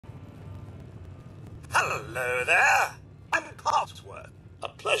Hello there. I'm Codsworth. A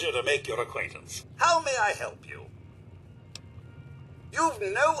pleasure to make your acquaintance. How may I help you? You've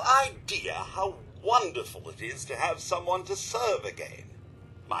no idea how wonderful it is to have someone to serve again.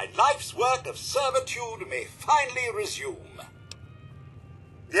 My life's work of servitude may finally resume.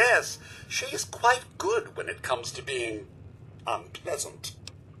 Yes, she's quite good when it comes to being Unpleasant.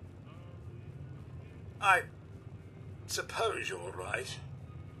 I suppose you're right.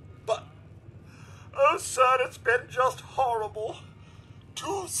 But, oh, sir, it's been just horrible.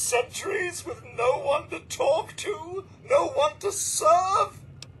 2 centuries with no one to talk to, no one to serve.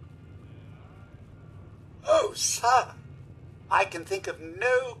 Oh, sir, I can think of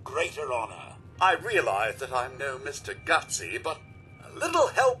no greater honor. I realize that I'm no Mr. Gutsy, but a little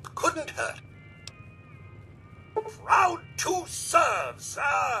help couldn't hurt. Proud to serve,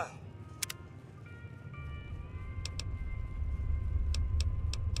 sir.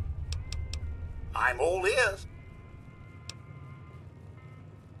 I'm all ears.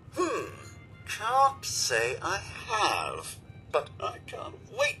 Can't say I have. But I can't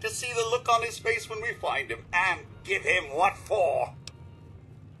wait to see the look on his face when we find him and give him what for.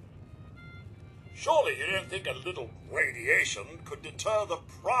 Surely you don't think a little radiation could deter the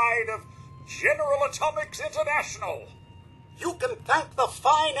pride of General Atomics International? You can thank the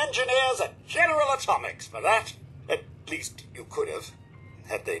fine engineers at General Atomics for that. At least you could have,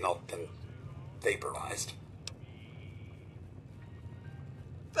 had they not been vaporized.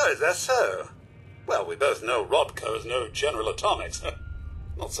 Oh, is that so? Well, we both know Rodco's no General Atomics.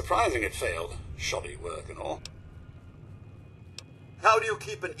 Not surprising it failed. Shoddy work and all. How do you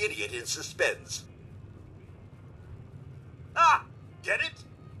keep an idiot in suspense? Ah, get it?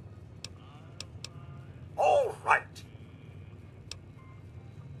 All right.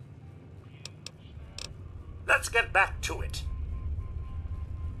 Let's get back to it.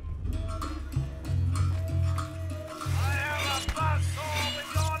 I have a buzzsaw with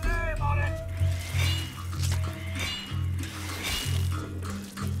your name on it.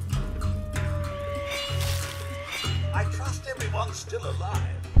 I trust everyone's still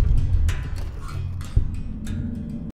alive.